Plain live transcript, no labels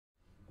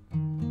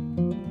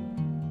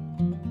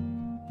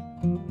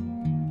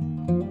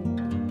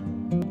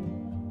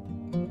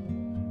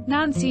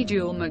Nancy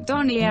Jewel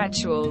Mcdonie.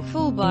 Actual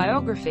full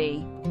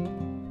biography.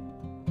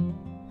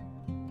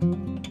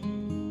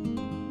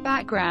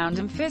 Background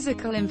and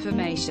physical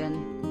information.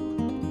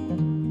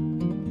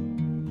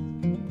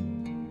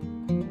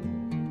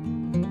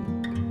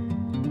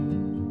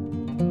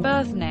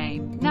 Birth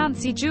name: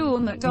 Nancy Jewel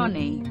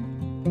Mcdonie.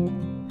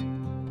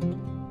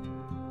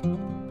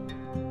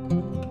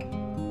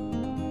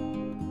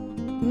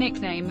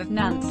 Nickname of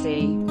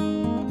Nancy.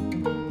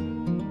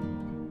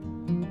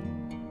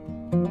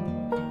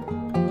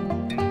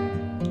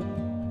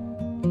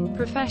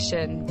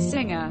 Profession: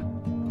 singer.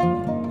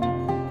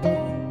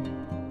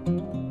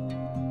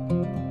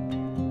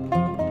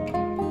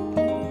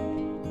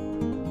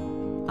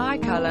 Eye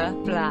color: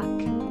 black.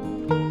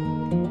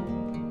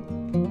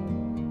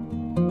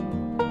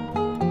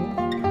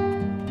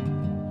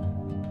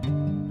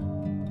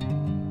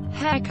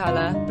 Hair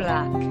color: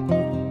 black.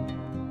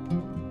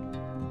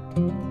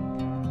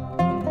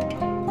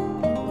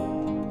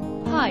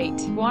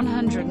 Height: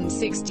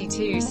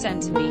 162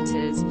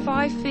 centimeters,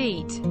 5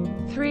 feet,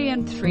 3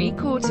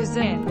 3/4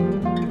 in.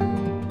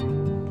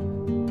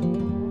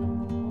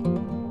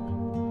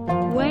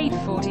 Weight: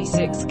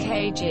 46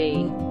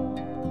 kg.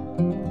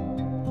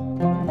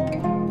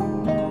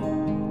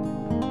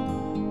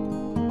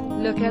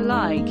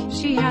 Look-alike: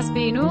 she has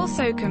been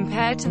also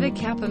compared to the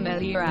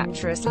Capamillier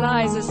actress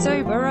Liza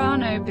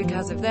Soberano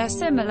because of their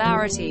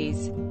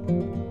similarities.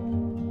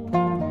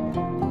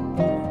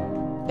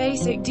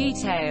 Basic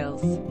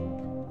details.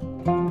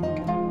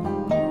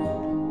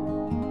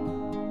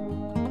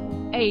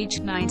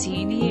 Age: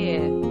 19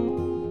 year.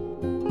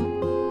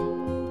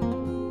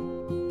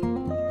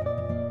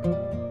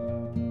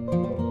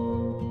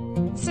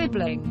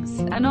 Siblings: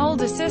 an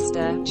older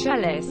sister,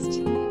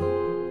 cellist.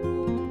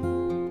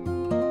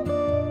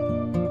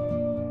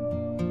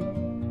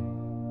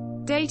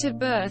 Date of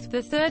birth: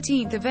 the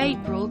 13th of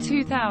April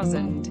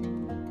 2000.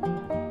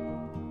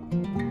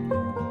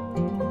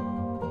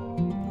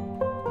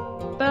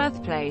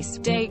 Birthplace: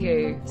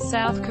 Daegu,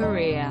 South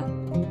Korea.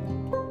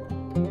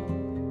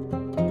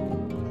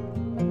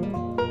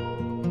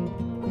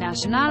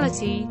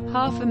 Nationality: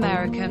 half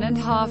American and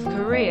half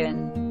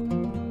Korean.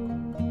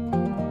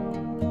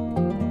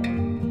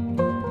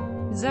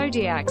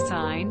 Zodiac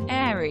sign: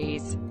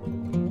 Aries.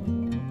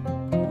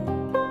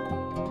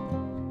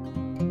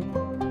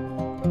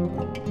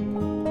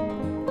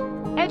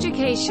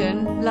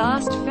 Education: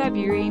 last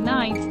February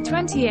 9,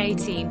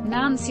 2018,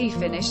 Nancy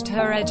finished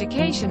her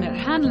education at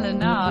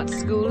Hanlon Art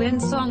School in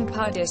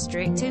Songpa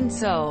District in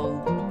Seoul.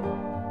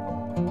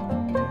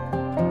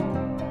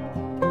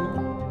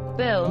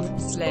 Build: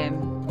 slim.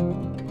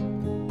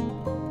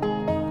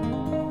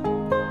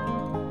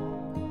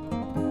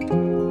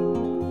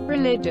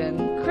 Religion: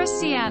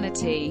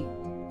 Christianity.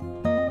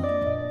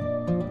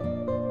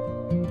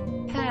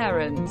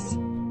 Parents: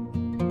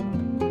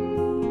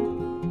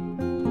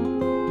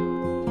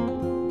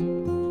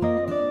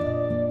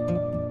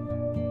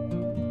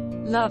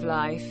 love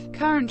life: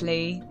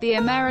 currently, the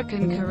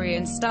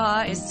American-Korean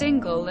star is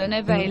single and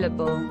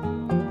available.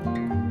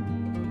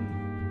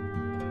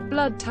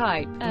 Blood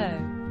type: O.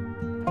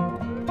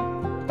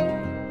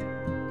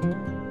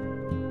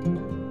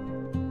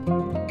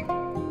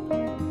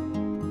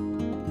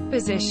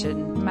 Position: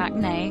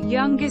 Maknae,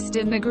 youngest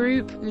in the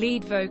group,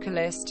 lead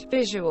vocalist,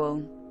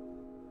 visual.